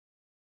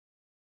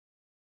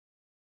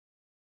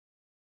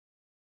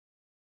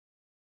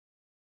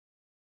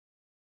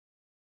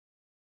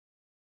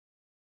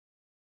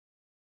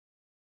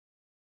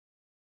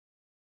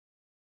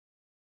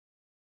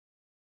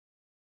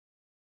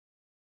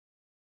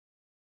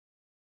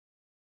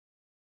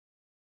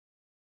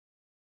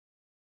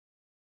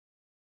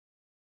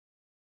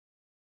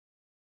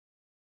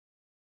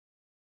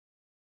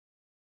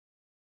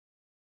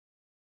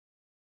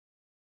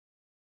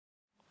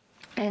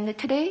And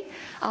today,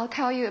 I'll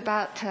tell you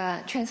about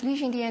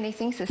translesion DNA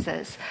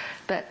synthesis,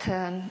 but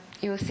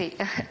you'll see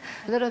a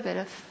little bit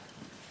of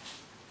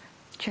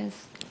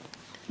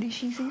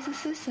translesion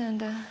synthesis.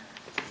 And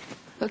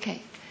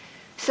okay,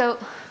 so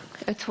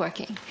it's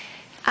working.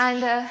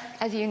 And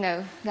as you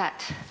know,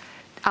 that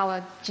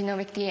our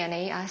genomic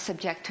DNA are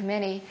subject to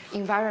many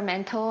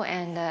environmental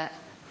and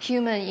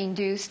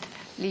human-induced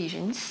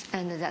lesions,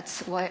 and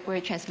that's where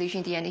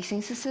translesion DNA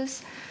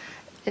synthesis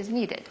is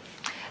needed.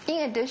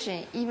 In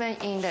addition, even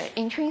in the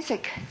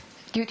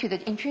due to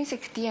the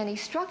intrinsic DNA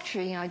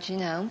structure in our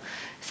genome,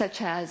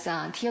 such as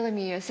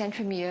telomere,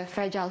 centromere,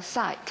 fragile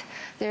site,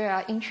 there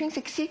are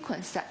intrinsic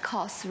sequences that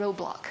cause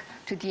roadblock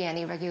to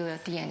regular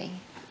DNA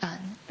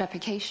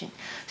replication.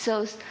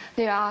 So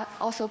there are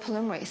also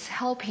polymerase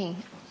helping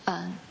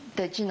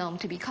the genome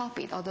to be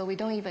copied, although we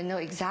don't even know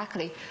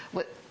exactly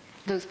what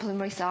those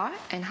polymerase are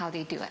and how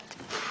they do it.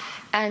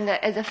 And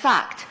as a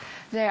fact,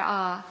 there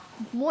are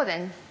more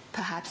than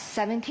perhaps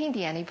 17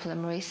 DNA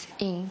polymerase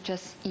in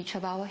just each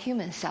of our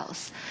human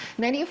cells.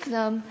 Many of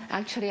them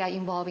actually are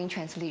involving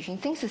translesion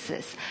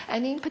synthesis.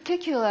 And in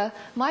particular,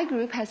 my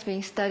group has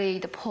been studying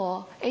the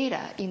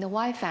Pol-Eta in the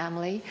Y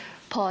family,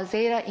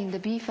 Pol-Zeta in the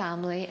B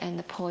family, and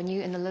the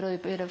Pol-Nu and a little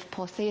bit of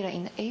Pol-Theta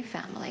in the A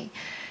family.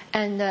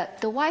 And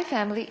the Y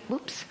family,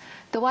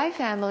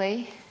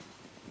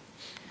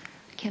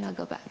 cannot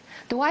go back.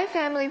 The Y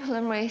family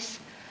polymerase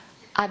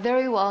are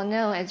very well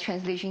known as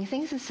translesion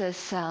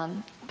synthesis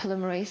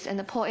polymerase, and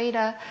the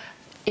Pol-Eta,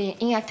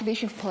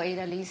 inactivation of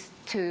Pol-Eta leads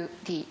to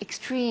the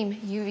extreme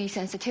UV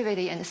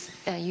sensitivity and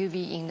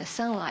UV in the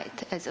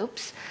sunlight.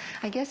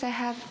 I guess I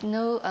have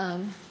no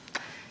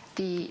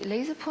the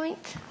laser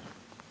point,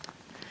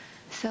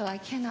 so I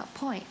cannot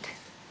point.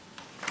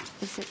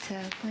 Is it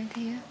point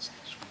here?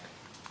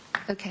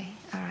 Okay,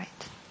 all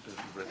right.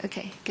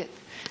 Okay, good.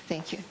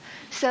 Thank you.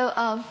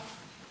 So,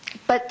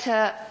 but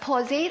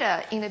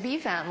Pol-Zeta in the B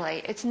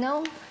family, it's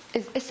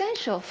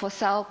essential for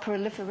cell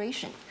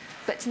proliferation,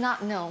 but it's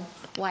not known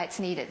why it's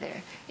needed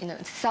there.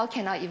 The cell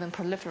cannot even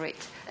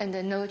proliferate, and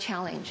there's no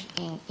challenge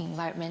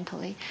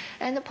environmentally.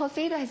 And the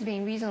Pol-Theta has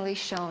been recently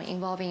shown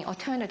involving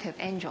alternative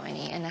end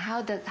joining, and how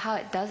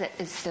it does it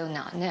is still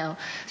not known.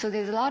 So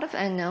there's a lot of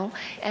unknown,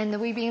 and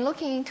we've been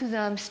looking into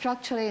them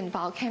structurally and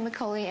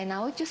biochemically, and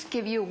I'll just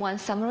give you one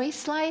summary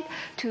slide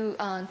to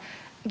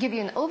give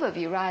you an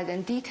overview rather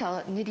than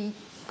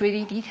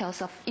nitty-gritty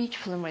details of each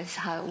polymerase,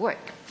 how it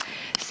works.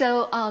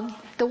 So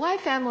the Y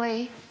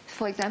family,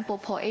 for example,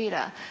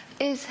 Pol-Eta,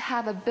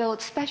 have a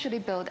specially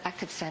built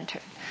active center,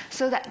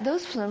 so that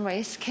those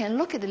polymerase can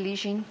look at the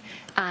lesion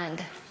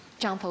and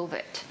jump over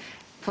it.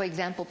 For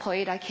example,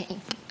 Pol-Eta can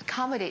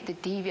accommodate the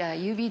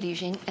UV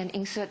lesion and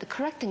insert the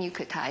correct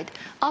nucleotide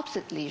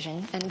opposite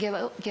lesion and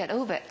get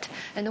over it.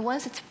 And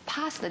once it's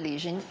past the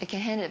lesion, it can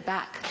hand it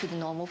back to the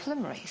normal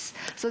polymerase.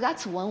 So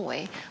that's one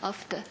way of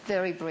the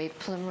very brave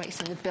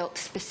polymerase, and built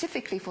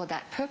specifically for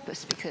that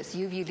purpose, because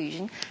UV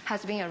lesion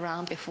has been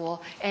around before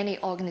any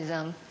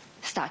organism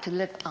start to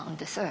live on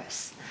this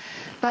earth.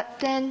 But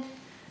then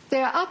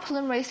there are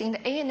polymerase in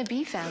the A and the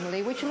B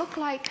family which look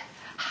like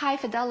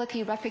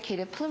high-fidelity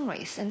replicated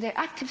polymerase, and their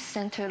active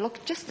center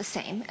look just the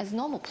same as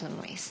normal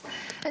polymerase.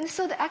 And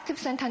so the active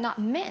center are not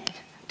meant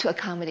to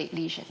accommodate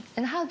lesion,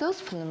 and how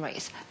those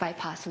polymerase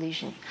bypass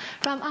lesion.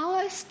 From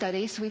our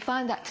studies, we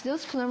find that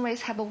those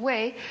polymerase have a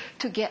way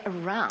to get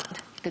around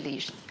the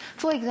lesion.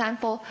 For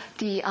example,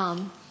 the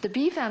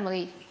B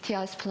family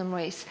TLS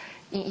polymerase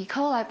in E.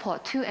 coli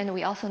Pol-2, and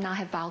we also now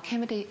have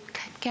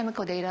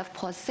biochemical data of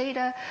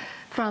Pol-Zeta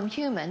from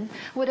human.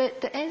 What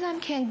the enzyme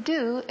can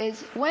do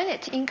is, when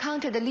it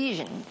encounters the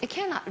lesion, it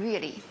cannot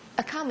really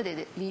accommodate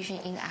the lesion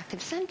in the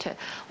active center.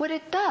 What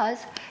it does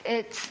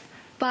is,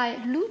 by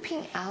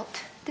looping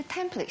out the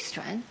template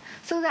strand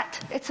so that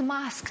it's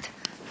masked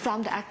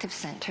from the active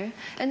center,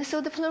 and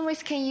so the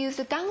polymerase can use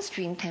the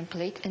downstream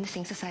template and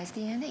synthesize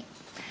DNA.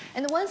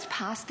 And once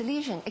past the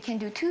lesion, it can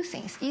do two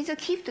things. Either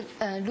keep the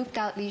looped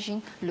out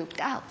lesion looped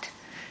out.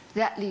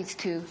 That leads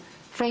to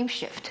frame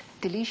shift,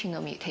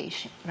 deletional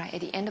mutation, right?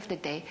 At the end of the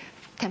day,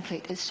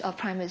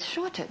 primer is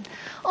shortened.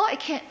 Or it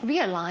can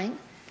realign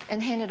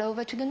and hand it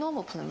over to the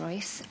normal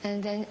polymerase,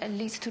 and then it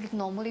leads to the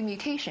normally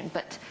mutation,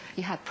 but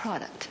you have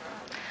product.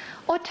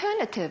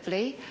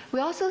 Alternatively, we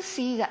also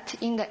see that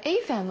in the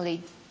A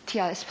family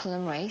TLS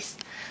polymerase,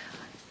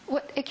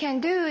 what it can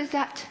do is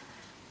that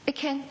it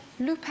can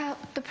loop out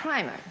the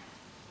primer,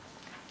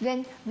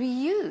 then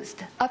reuse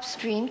the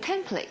upstream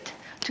template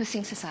to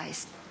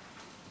synthesize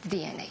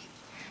DNA.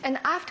 And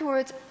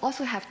afterwards,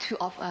 also have two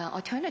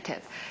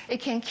alternatives. It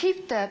can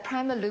keep the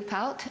primer loop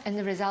out and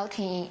the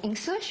resulting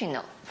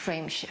insertional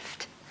frame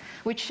shift,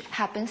 which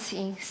happens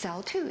in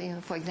cell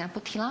too. For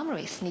example,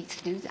 telomerase needs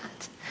to do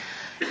that.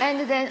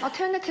 And then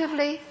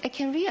alternatively, it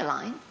can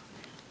realign,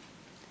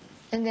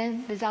 and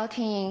then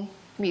resulting in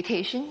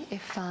mutation,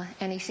 if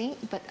anything,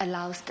 but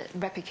allows the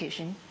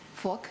replication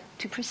fork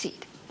to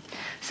proceed.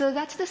 So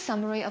that's the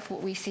summary of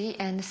what we see.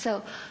 And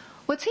so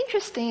what's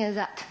interesting is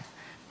that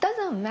it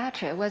doesn't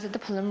matter whether the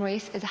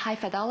polymerase is high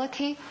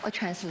fidelity or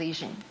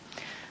translesion.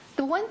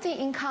 the one thing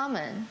in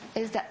common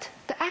is that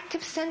the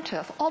active center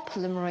of all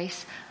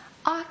polymerase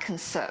are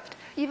conserved,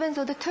 even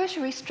though the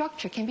tertiary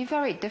structure can be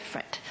very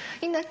different.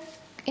 In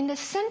the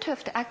center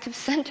of the active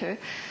center,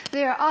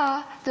 there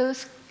are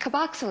those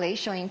carboxylates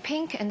shown in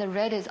pink, and the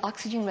red is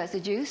oxygen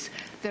residues,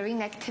 very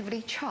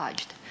negatively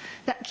charged,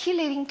 that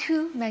chelating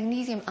to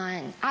magnesium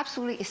ion,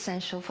 absolutely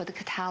essential for the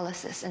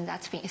catalysis, and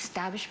that's been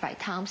established by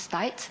Tom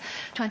Stites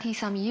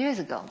 20-some years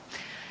ago.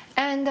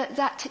 And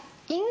that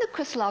in the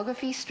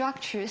crystallography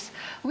structures,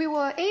 we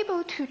were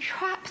able to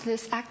trap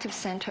this active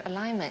center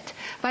alignment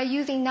by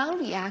using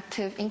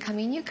non-reactive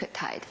incoming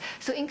nucleotide.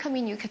 So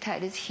incoming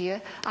nucleotide is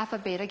here, alpha,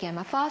 beta,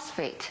 gamma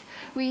phosphate.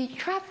 We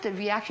trapped the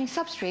reaction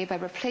substrate by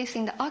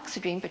replacing the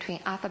oxygen between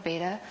alpha,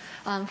 beta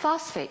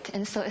phosphate.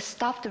 And so it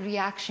stopped the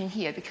reaction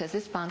here because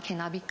this bond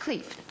cannot be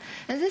cleaved.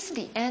 And this is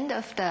the end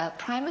of the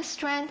primer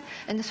strand,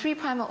 and the 3'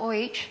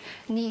 OH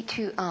need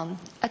to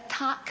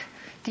attack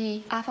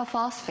the alpha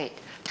phosphate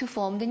to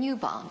form the new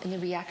bond, and the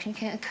reaction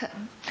can occur.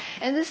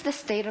 And this is the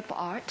state of the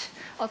art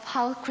of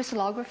how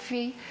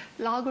crystallographers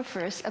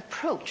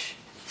approach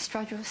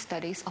structural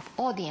studies of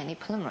all DNA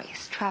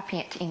polymerase, trapping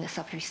it in the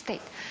substrate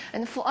state.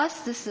 And for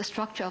us, this is the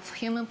structure of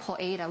human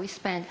POA. We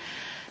spent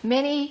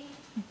many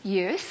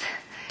years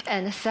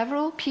and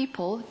several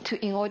people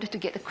in order to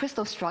get the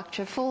crystal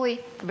structure fully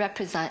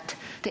represent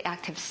the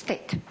active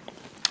state.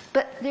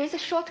 But there's a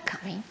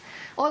shortcoming.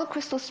 All the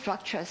crystal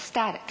structure is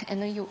static,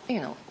 and then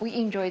we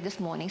enjoyed this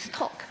morning's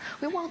talk.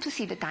 We want to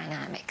see the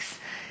dynamics.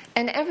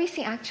 And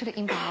everything actually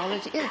in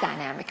biology is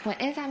dynamic. When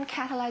enzyme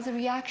catalyze a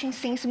reaction,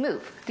 things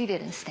move. They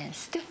didn't stand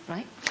still,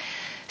 right?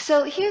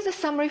 So here's a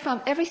summary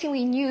from everything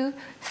we knew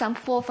some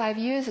 4 or 5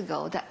 years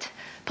ago, that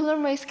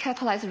polymerase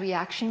catalyze a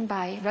reaction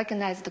by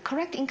recognizing the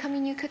correct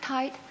incoming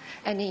nucleotide,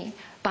 and the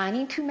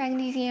binding to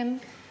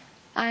magnesium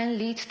ion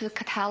leads to the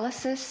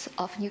catalysis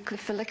of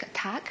nucleophilic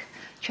attack,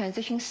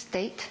 transition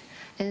state,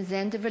 and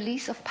then the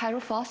release of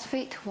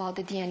pyrophosphate while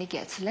the DNA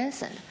gets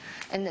lengthened.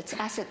 And it's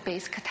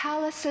acid-base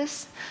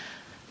catalysis.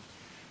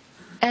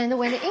 And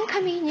when the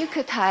incoming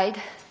nucleotide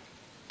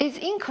is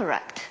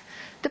incorrect,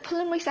 the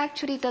polymerase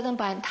actually doesn't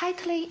bind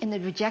tightly and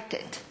it rejects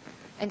it.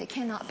 And it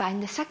cannot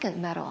bind the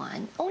second metal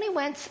ion. Only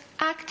when it's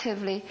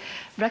actively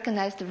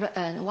recognized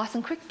the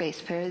Watson-Crick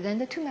base pair, then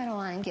the 2 metal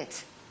ion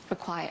gets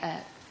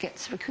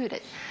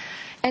recruited.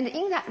 And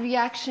in that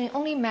reaction,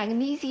 only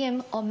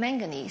magnesium or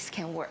manganese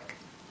can work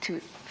to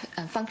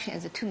function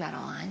as a 2 metal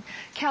ion.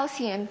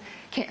 Calcium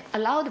can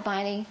allow the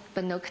binding,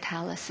 but no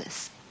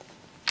catalysis.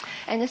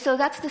 And so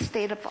that's the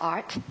state of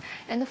art.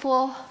 And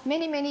for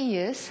many, many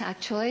years,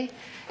 actually,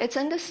 it's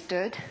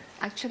understood,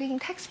 actually, in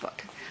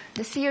textbook.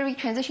 The theory,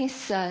 transition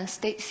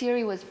state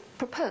theory, was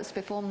proposed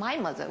before my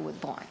mother was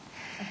born.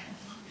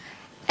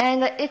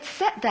 And it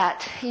said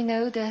that,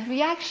 the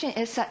reaction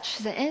is such,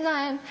 the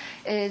enzyme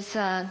is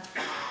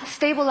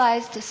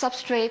stabilized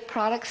substrate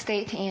product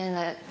state in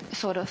a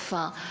sort of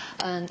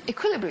an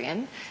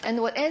equilibrium.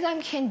 And what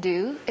enzyme can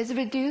do is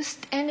reduce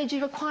energy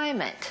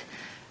requirement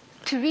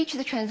to reach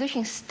the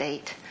transition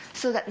state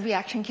so that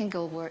reaction can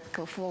go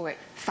forward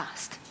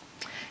fast.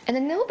 And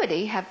then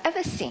nobody have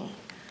ever seen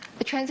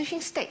the transition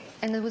state.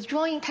 And it was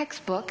drawn in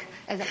textbook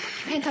as a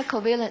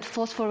pentacovalent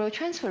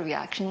phosphorotransfer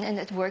reaction, and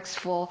it works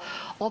for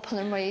all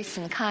polymerase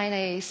and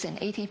kinase and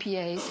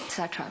ATPase,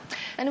 etc.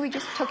 And we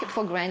just took it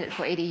for granted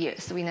for 80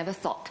 years. So we never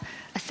thought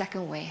a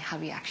second way how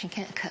reaction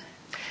can occur.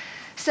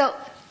 So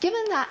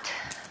given that,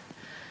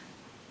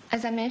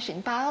 as I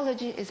mentioned,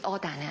 biology is all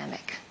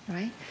dynamic,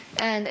 right?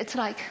 And it's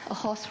like a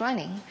horse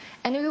running.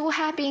 And we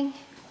have been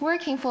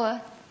working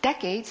for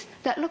decades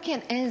that looking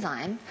at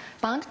enzyme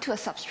bound to a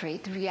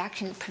substrate, the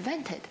reaction is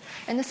prevented.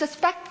 And I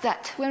suspect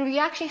that when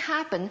reaction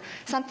happens,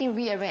 something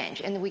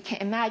rearranged, and we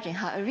can imagine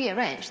how it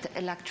rearranged the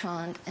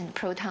electrons and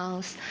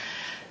protons.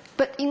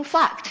 But in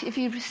fact, if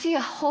you see a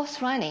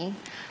horse running,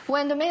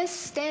 when the man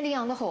standing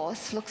on the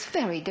horse looks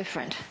very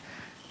different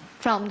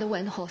from the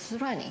when the horse is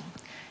running.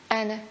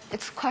 And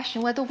it's a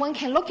question whether one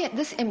can look at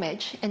this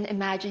image and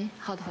imagine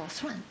how the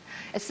horse runs.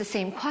 It's the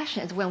same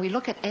question as when we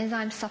look at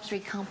enzyme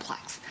substrate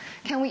complex.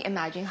 Can we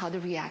imagine how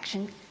the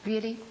reaction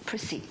really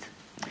proceeds?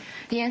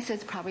 The answer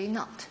is probably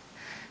not.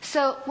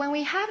 So when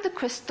we have the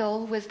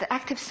crystal with the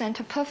active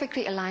center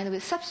perfectly aligned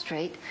with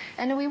substrate,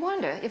 and we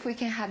wonder if we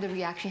can have the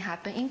reaction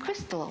happen in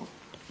crystal.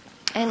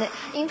 And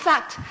in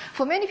fact,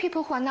 for many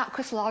people who are not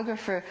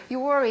crystallographer, you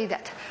worry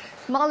that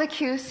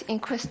molecules in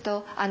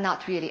crystal are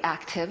not really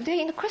active. They're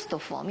in the crystal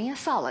form, in a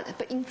solid.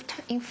 But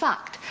in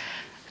fact,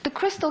 the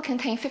crystal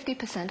contains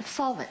 50% of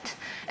solvent.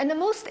 And the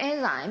most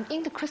enzyme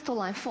in the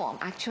crystalline form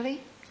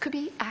actually could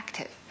be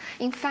active.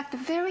 In fact, the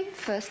very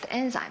first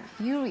enzyme,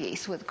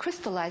 urease, was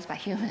crystallized by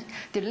humans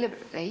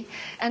deliberately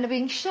and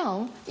being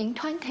shown in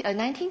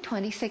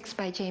 1926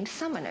 by James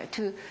Sumner.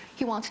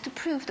 He wanted to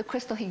prove the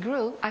crystal he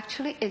grew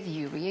actually is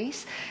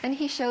urease. And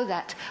he showed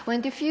that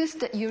when diffused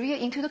the urea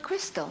into the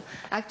crystal,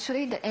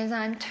 actually the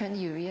enzyme turned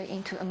urea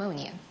into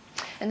ammonia.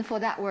 And for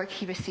that work,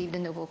 he received the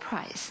Nobel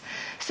Prize.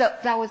 So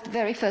that was the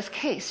very first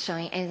case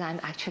showing enzyme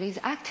actually is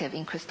active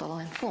in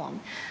crystalline form.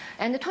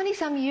 And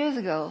 20-some years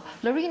ago,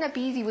 Lorena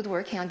Beasy was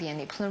working on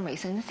DNA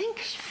polymerase, and I think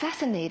she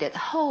fascinated the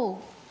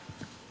whole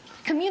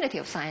community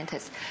of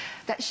scientists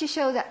that she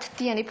showed that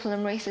DNA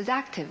polymerase is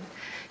active.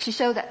 She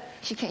showed that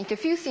she can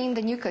interfuse in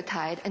the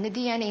nucleotide, and the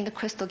DNA in the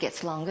crystal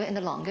gets longer and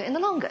longer and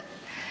longer.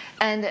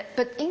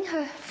 But in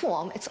her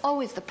form, it's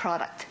always the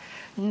product,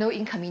 no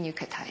incoming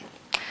nucleotide.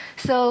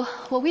 So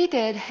what we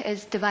did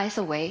is devise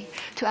a way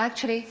to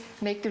actually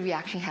make the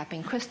reaction happen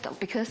in crystal,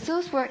 because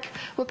those work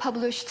were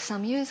published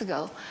some years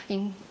ago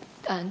in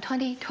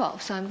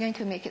 2012, so I'm going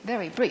to make it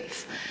very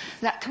brief,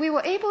 that we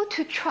were able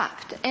to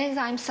trap the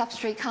enzyme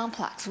substrate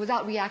complex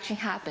without reaction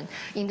happen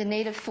in the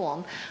native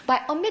form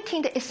by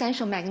omitting the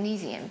essential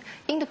magnesium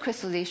in the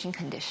crystallization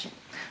condition.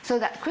 So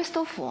that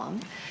crystal form,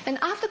 and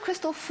after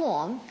crystal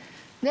form,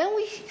 then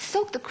we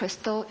soak the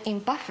crystal in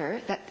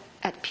buffer that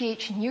at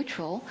pH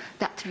neutral,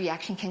 that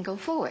reaction can go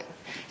forward.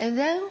 And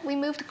then we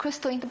move the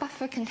crystal into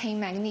buffer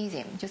containing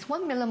magnesium, just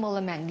 1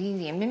 millimolar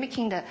magnesium,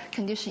 mimicking the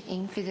condition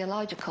in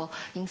physiological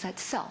inside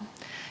the cell.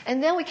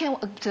 And then we can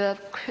observe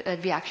a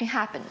reaction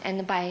happen.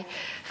 And by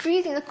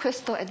freezing the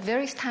crystal at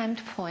various time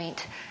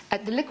points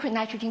at the liquid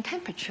nitrogen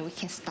temperature, we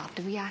can stop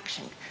the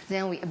reaction.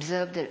 Then we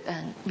observe the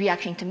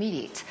reaction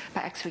intermediates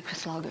by X-ray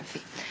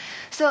crystallography.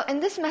 So,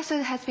 and this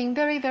method has been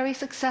very, very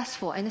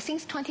successful. And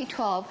since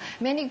 2012,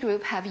 many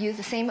groups have used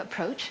the same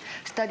approach,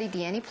 studied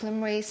DNA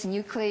polymerase,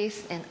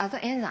 nuclease, and other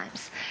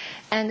enzymes.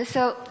 And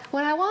so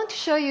what I want to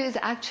show you is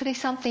actually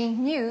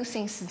something new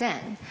since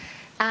then.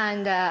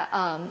 And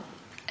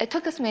it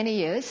took us many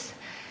years.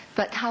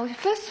 But how we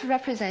first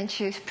present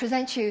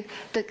you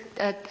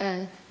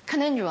the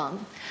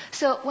conundrum.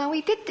 So when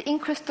we did the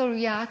in-crystal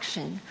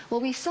reaction,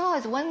 what we saw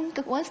is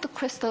once the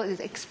crystal is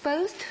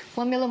exposed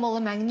 1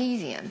 millimolar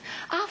magnesium,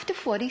 after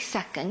 40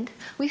 seconds,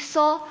 we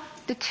saw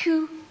the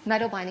 2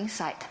 metal binding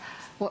sites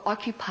were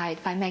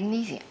occupied by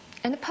magnesium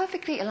and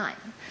perfectly aligned.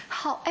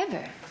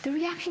 However, the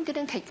reaction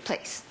didn't take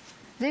place.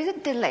 There's a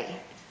delay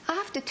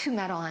after 2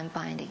 metal ion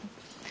binding.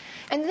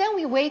 And then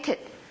we waited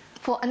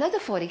for another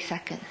 40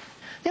 seconds.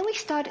 Then we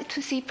started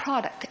to see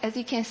product. As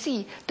you can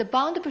see, the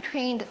bond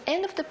between the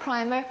end of the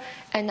primer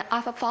and the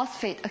alpha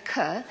phosphate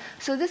occur.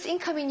 So this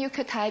incoming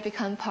nucleotide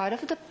becomes part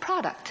of the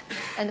product,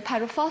 and the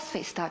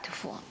pyrophosphate start to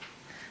form.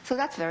 So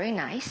that's very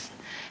nice.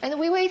 And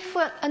we wait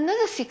for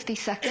another 60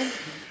 seconds.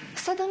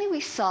 Suddenly we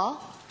saw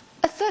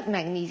a third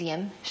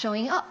magnesium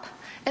showing up.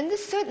 And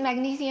this third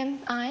magnesium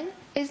ion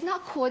is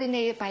not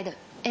coordinated by the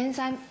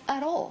enzyme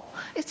at all.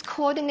 It's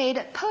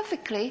coordinated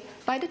perfectly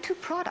by the 2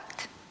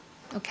 products.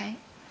 Okay?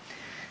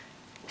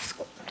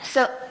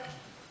 So,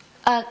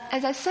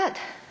 as I said,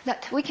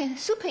 that we can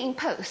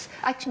superimpose,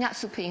 actually not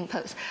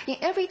superimpose, in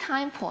every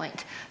time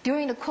point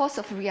during the course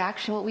of a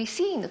reaction, what we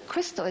see in the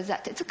crystal is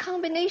that it's a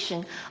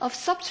combination of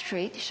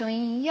substrate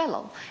showing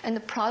yellow and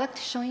the product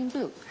showing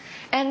blue.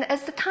 And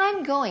as the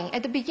time going,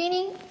 at the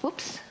beginning,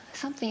 whoops,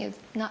 something is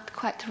not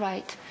quite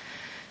right.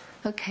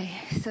 Okay,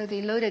 so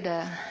they loaded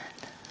a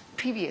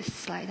previous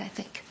slide, I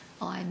think.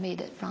 Oh, I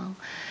made it wrong.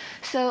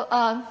 So,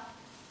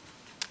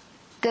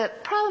 the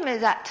problem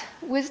is that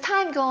with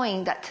time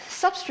going, that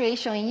substrate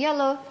showing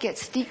yellow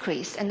gets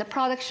decreased and the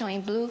product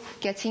showing blue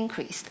gets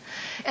increased.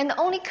 And the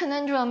only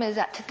conundrum is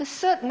that the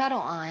third metal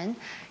ion,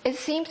 it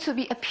seems to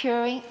be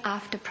appearing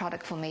after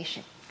product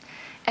formation.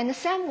 And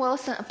Sam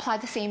Wilson applied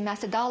the same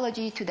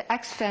methodology to the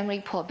X family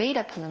Pol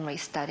beta polymerase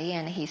study,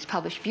 and he's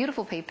published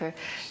beautiful paper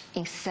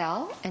in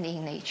Cell and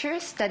in Nature,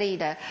 studied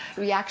the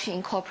reaction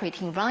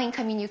incorporating wrong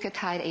incoming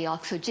nucleotide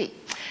AOXO-G.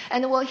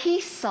 And what he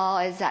saw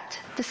is that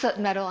the third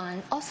metal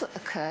ion also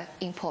occur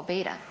in Pol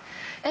beta.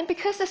 And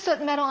because the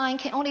third metal ion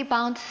can only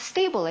bond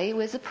stably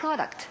with the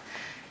product,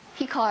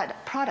 he called it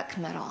product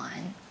metal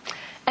ion.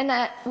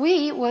 And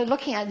we were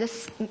looking at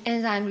this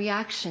enzyme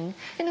reaction,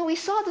 and we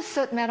saw the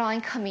third metal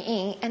ion coming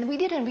in, and we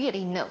didn't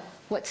really know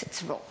what's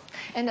its role.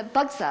 And it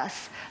bugs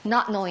us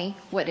not knowing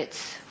what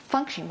its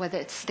function, whether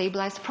it's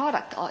stabilized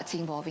product or it's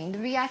involving the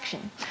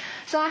reaction.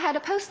 So I had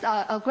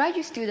a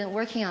graduate student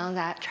working on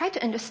that, tried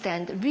to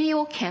understand the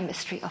real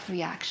chemistry of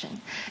reaction.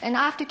 And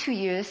after 2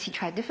 years, he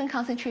tried different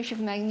concentration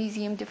of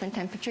magnesium, different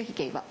temperature, he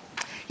gave up.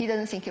 He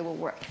doesn't think it will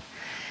work.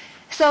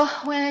 So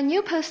when a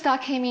new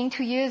postdoc came in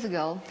 2 years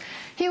ago,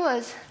 he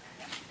was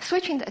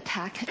switching the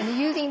attack and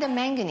using the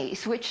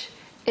manganese, which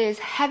is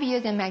heavier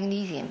than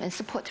magnesium and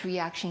supports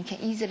reaction, can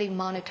easily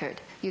monitored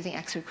using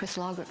X-ray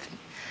crystallography.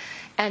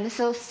 And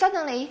so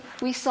suddenly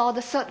we saw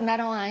the third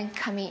metal ion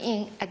coming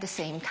in at the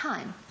same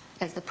time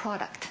as the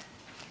product.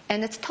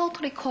 And it's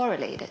totally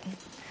correlated.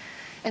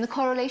 And the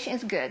correlation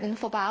is good. And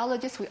for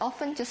biologists, we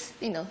often just,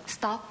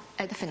 stop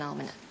at the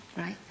phenomenon,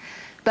 right?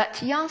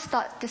 But Yang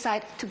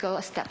decided to go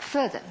a step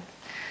further.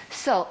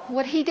 So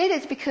what he did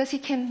is, because he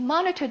can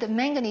monitor the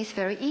manganese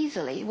very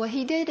easily, what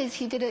he did is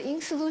he did an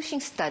in-solution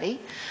study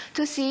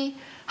to see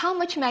how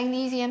much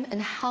magnesium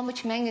and how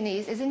much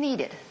manganese is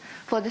needed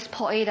for this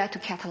POA to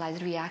catalyze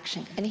the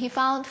reaction. And he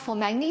found for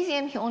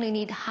magnesium, he only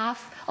needs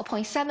half or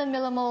 0.7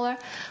 millimolar.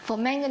 For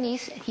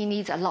manganese, he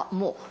needs a lot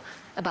more,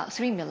 about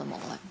 3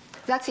 millimolar.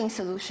 That's in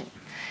solution.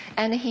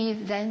 And he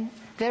then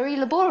very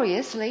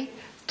laboriously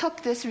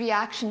took this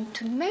reaction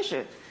to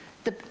measure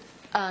the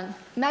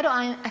metal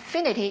ion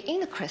affinity in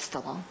the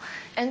crystal.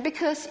 And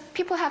because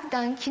people have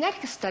done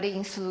kinetic study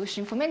in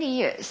solution for many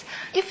years,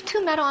 if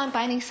two metal ion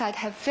binding sites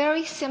have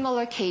very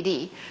similar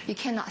KD, you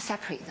cannot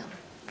separate them,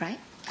 right?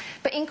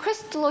 But in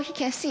crystal, he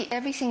can see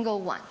every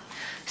single one.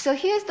 So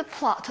here's the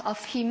plot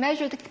of he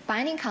measured the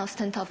binding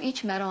constant of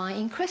each metal ion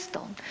in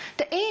crystal.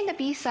 The A and the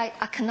B site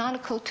are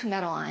canonical to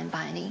metal ion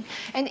binding,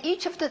 and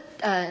each of the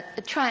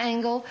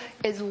triangle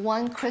is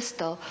one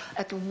crystal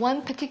at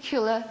one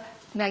particular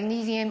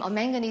magnesium or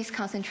manganese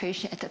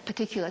concentration at a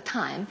particular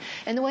time.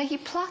 And when he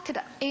plotted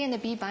A and the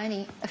B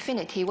binding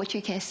affinity, what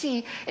you can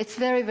see, it's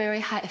very,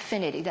 very high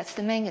affinity. That's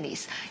the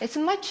manganese. It's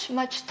much,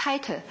 much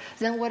tighter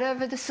than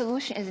whatever the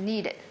solution is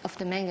needed of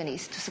the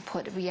manganese to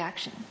support the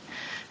reaction.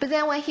 But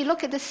then when he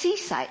looked at the C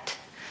site,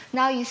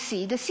 now you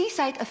see the C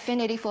site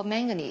affinity for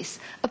manganese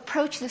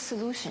approach the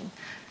solution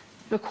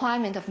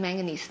requirement of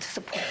manganese to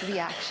support the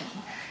reaction.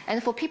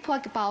 And for people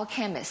like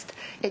biochemists,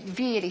 it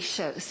really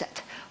shows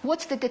that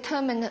what's the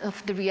determinant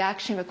of the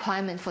reaction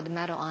requirement for the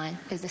metal ion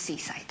is the C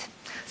site.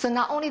 So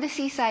not only the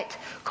C site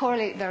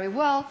correlate very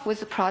well with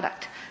the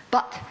product,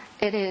 but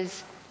it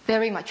is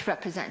very much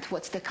represent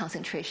what's the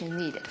concentration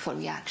needed for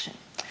reaction.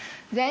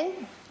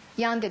 Then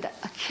Yang did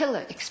a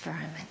killer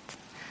experiment.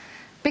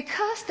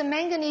 Because the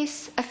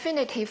manganese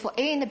affinity for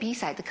A and the B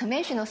site, the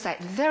conventional site,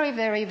 very,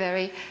 very,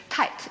 very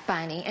tight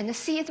binding, and the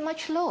C is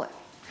much lower.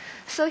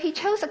 So he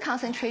chose a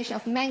concentration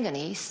of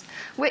manganese,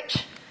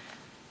 which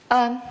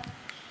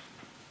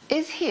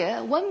is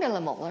here, 1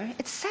 millimolar.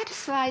 It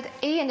satisfied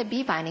A and the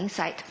B binding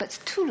site, but it's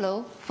too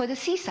low for the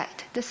C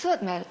site, the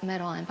third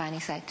metal ion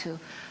binding site, to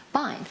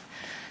bind.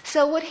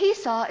 So what he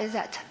saw is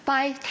that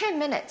by 10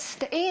 minutes,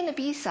 the A and the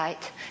B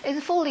site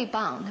is fully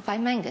bound by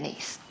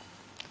manganese,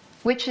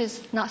 which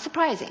is not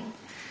surprising.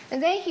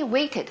 And then he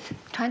waited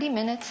 20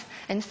 minutes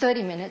and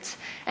 30 minutes,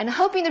 and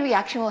hoping the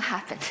reaction will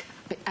happen.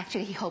 But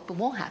actually, he hoped it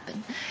won't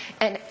happen.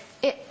 And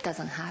it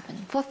doesn't happen.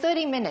 For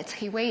 30 minutes,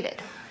 he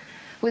waited.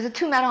 With a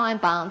two metal ion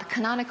bond,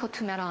 canonical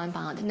two metal ion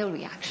bond, no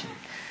reaction.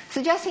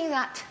 Suggesting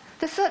that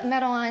the third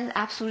metal ion is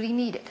absolutely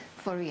needed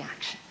for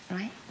reaction,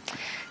 right?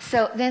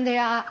 So then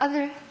there are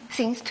other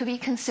things to be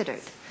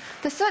considered.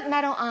 The third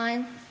metal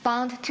ion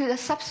bound to the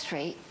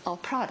substrate or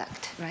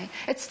product, right?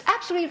 It's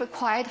absolutely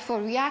required for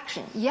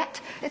reaction,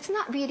 yet it's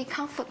not really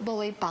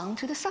comfortably bound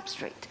to the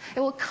substrate. It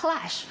will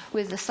clash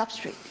with the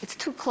substrate. It's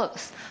too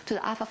close to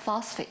the alpha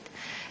phosphate.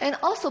 And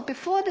also,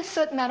 before the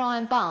third metal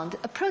ion bound,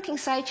 a protein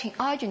side chain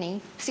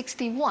arginine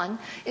 61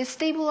 is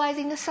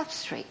stabilizing the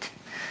substrate.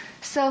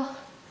 So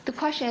the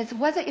question is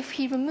whether if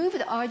he removed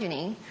the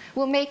arginine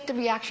will make the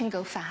reaction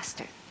go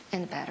faster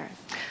and better.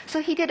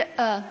 So he did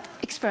an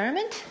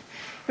experiment,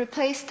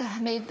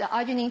 made the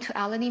arginine to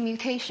alanine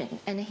mutation,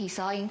 and he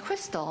saw in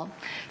crystal.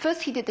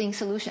 First he did in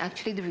solution,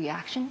 actually the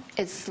reaction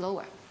is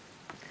slower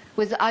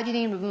with the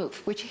arginine removed,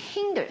 which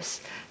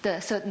hinders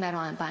the third metal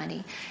ion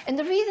binding. And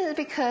the reason is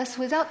because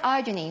without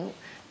arginine,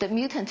 the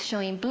mutant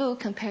shown in blue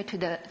compared to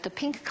the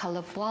pink color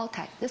of wild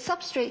type, the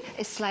substrate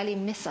is slightly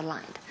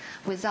misaligned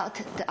without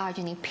the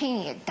arginine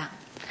pinning it down.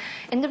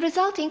 In the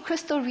resulting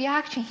crystal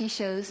reaction, he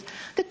shows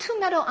the two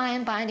metal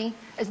ion binding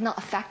is not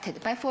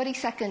affected. By 40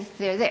 seconds,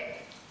 they're there.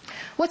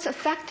 What's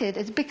affected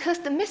is because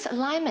the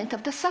misalignment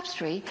of the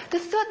substrate, the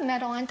third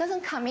metal ion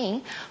doesn't come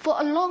in for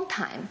a long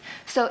time.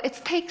 So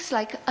it takes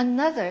like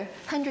another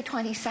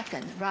 120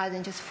 seconds rather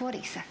than just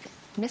 40 seconds.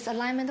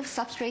 Misalignment of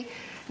substrate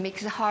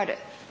makes it harder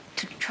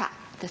to trap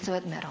the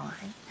third metal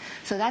ion.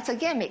 So that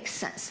again makes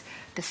sense.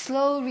 The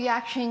slow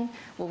reaction,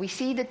 where we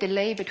see the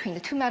delay between the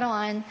two metal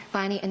ion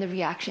binding and the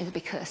reaction, is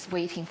because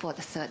waiting for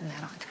the third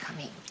metal ion to come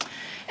in.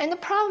 And the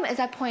problem, as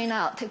I point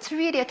out, it's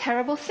really a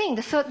terrible thing.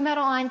 The third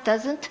metal ion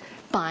doesn't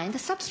bind the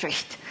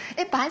substrate.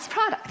 It binds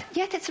product,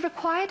 yet it's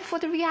required for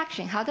the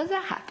reaction. How does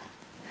that happen?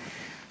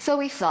 So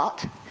we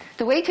thought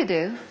the way to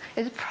do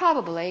is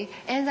probably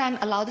enzyme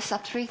allow the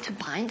substrate to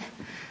bind,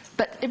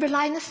 but it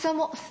relies on the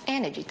thermal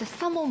energy, the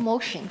thermal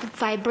motion, the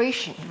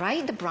vibration,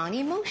 right? The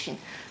Brownian motion.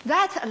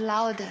 That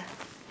allowed the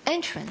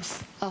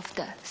entrance of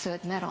the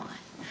third metal ion.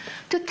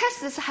 To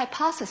test this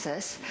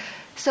hypothesis,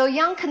 so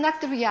Yang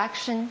conducted the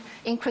reaction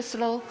in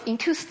crystal in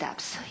two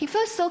steps. He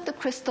first soaked the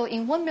crystal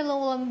in 1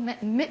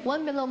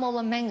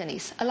 millimolar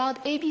manganese,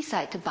 allowed AB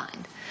site to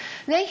bind.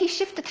 Then he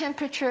shifted the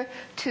temperature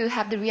to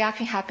have the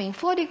reaction happen in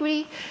 4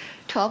 degrees,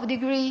 12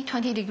 degrees,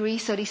 20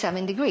 degrees,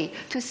 37 degrees,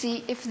 to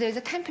see if there's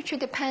a temperature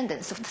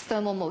dependence of the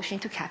thermal motion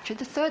to capture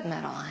the third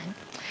metal ion.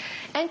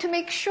 And to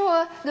make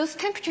sure those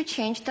temperature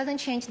change doesn't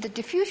change the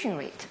diffusion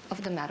rate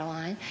of the metal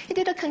ion, he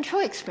did a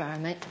control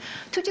experiment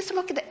to just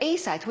look at the A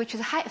site, which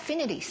is a high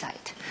affinity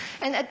site.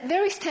 And at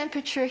various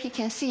temperature, he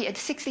can see at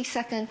 60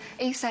 seconds,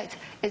 A site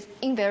is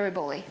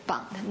invariably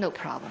bound, no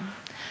problem.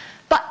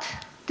 But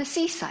the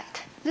C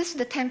site, This is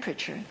the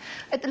temperature.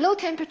 At the low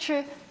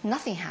temperature,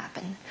 nothing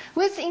happened.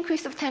 With the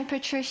increase of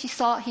temperature, he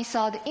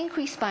saw the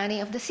increased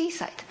binding of the C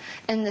site.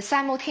 And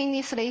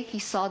simultaneously, he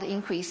saw the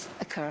increase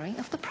occurring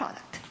of the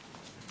product.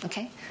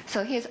 Okay?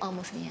 So here's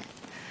almost the end.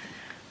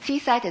 C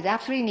site is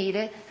absolutely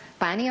needed.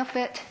 Binding of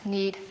it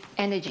need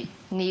energy,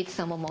 need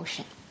thermal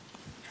motion.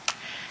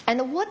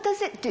 And what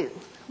does it do?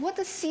 What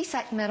does C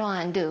site metal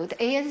ion do?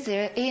 The A is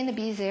there, A and the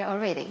B is there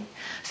already.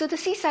 So the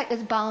C site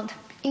is bound,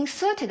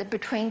 inserted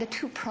between the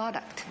two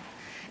products.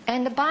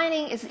 And the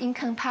binding is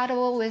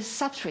incompatible with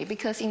substrate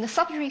because in the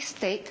substrate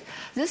state,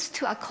 these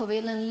two are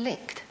covalent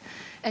linked.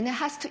 And it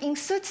has to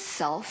insert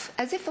itself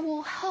as if it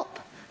will help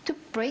to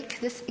break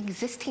this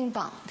existing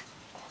bond.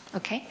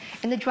 Okay?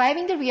 And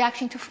driving the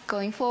reaction to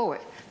going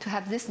forward to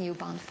have this new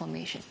bond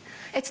formation.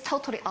 It's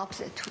totally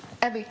opposite to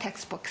every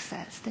textbook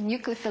says. The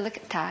nucleophilic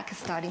attack is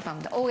starting from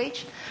the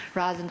OH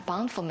rather than the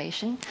bond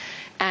formation.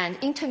 And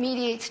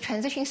intermediate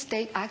transition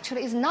state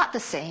actually is not the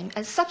same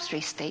as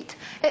substrate state.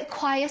 It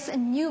requires a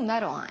new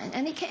metal ion.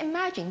 And you can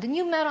imagine the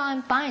new metal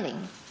ion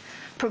binding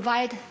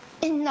provide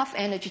enough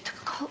energy to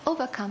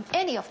overcome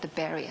any of the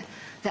barrier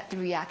that the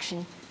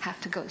reaction have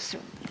to go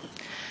through.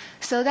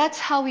 So that's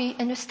how we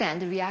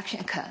understand the reaction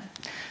occur.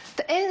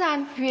 The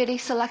enzyme really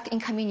select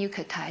incoming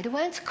nucleotide.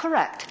 When it's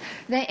correct,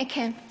 then it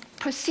can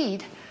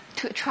proceed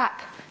to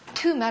trap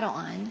two metal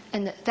ions,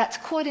 and that's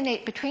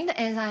coordinate between the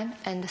enzyme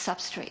and the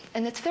substrate.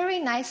 And it's very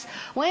nice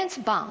when it's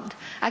bound,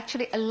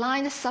 actually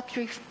align the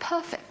substrate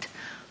perfect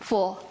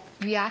for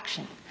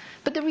reaction.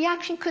 But the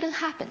reaction couldn't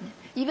happen,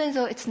 even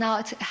though it's now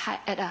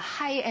at a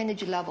high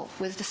energy level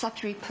with the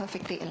substrate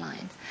perfectly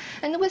aligned.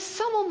 And with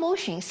thermal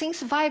motion,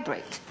 things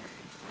vibrate.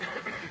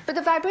 But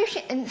the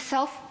vibration in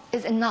itself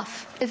is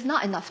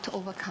not enough to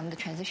overcome the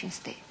transition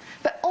state,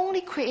 but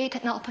only create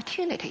an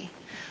opportunity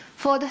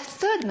for the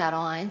third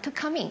metal ion to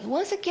come in.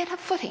 Once it gets a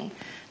footing,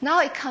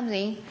 now it comes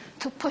in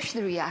to push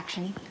the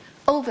reaction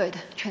over the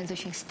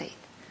transition state.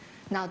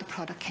 Now the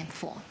product can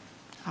form.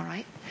 All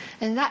right?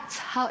 And that's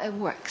how it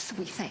works,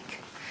 we think.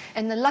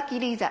 And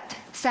luckily that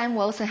Sam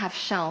Wilson have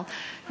shown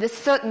this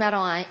third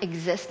metal ion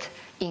exists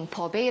in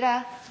Pol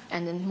beta,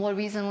 and then more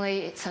recently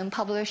it's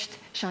unpublished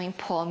showing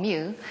Pol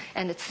mu,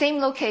 and the same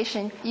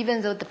location,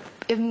 even though the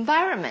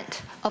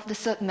environment of the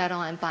third metal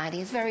ion binding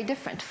is very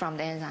different from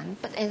the enzyme,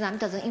 but the enzyme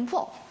doesn't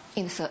involve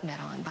in the third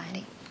metal ion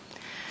binding.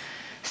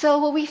 So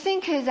what we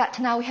think is that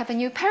now we have a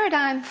new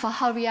paradigm for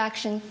how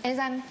reaction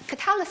enzyme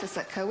catalysis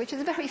occur, which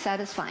is very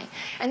satisfying.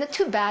 And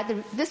too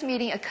bad this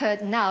meeting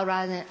occurred now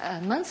rather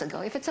than months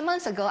ago. If it's a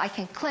month ago, I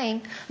can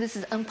claim this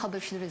is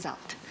unpublished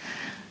result.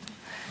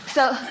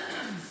 So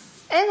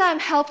enzyme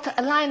helped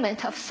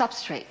alignment of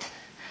substrate,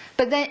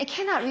 but then it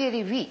cannot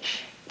really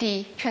reach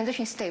the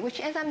transition state, which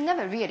enzyme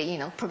never really,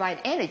 provide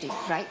energy,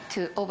 right,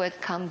 to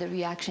overcome the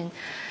reaction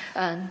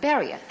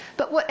barrier.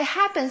 But what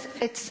happens,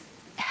 it's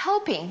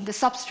helping the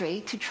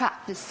substrate to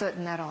trap this third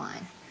metal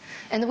ion.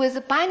 And with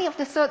the binding of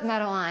the third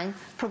metal ion,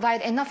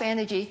 provide enough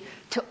energy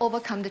to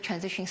overcome the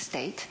transition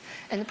state,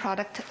 and the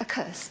product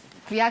occurs.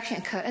 Reaction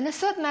occurs. And the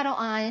third metal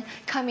ion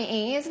coming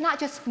in is not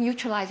just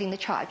neutralizing the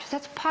charge.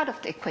 That's part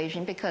of the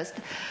equation because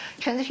the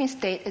transition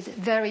state is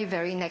very,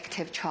 very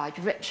negative charge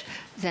rich,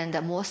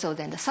 more so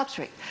than the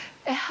substrate.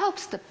 It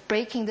helps the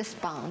breaking this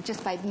bond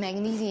just by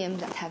magnesium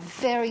that have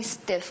very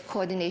stiff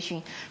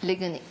coordination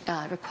ligand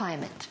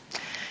requirement.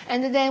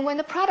 And then when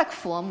the product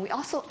form, we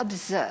also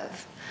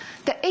observe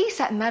the A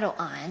side metal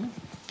ion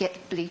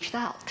get bleached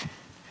out.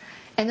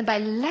 And by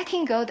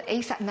letting go the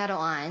A side metal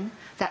ion,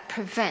 that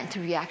prevent the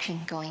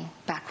reaction going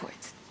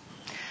backwards.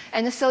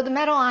 And so the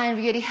metal ion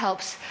really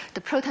helps the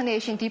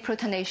protonation,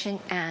 deprotonation,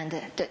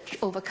 and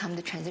overcome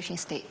the transition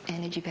state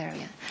energy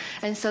barrier.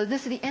 And so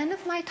this is the end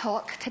of my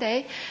talk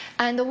today.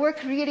 And the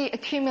work really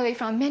accumulated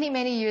from many,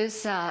 many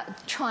years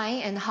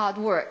trying and hard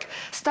work.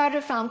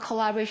 Started from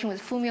collaboration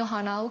with Fumio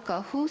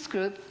Hanaoka, whose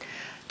group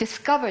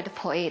discovered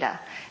Pol-eta,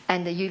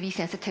 and the UV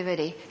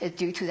sensitivity is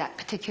due to that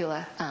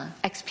particular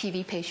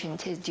XPV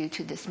patient is due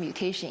to this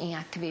mutation in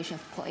activation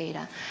of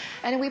Pol-eta.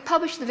 And we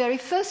published the very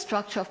first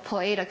structure of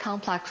Pol-eta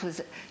complex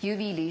with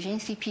UV lesion,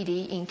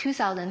 CPD, in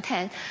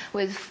 2010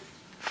 with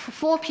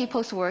 4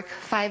 people's work,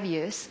 5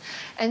 years.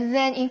 And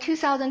then in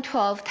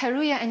 2012,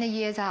 Teruya and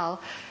Yezhao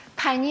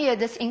pioneered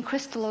this in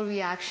crystallo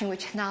reaction,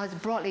 which now is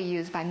broadly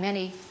used by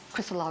many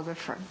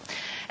crystallographers.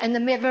 And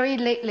then very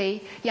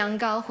lately, Yang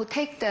Gao, who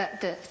take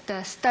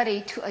the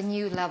study to a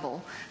new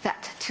level,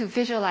 that to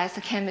visualize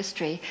the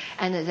chemistry,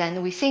 and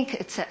then we think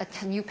it's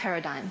a new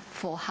paradigm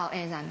for how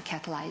enzyme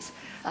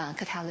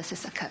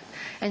catalysis occur.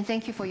 And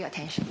thank you for your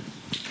attention.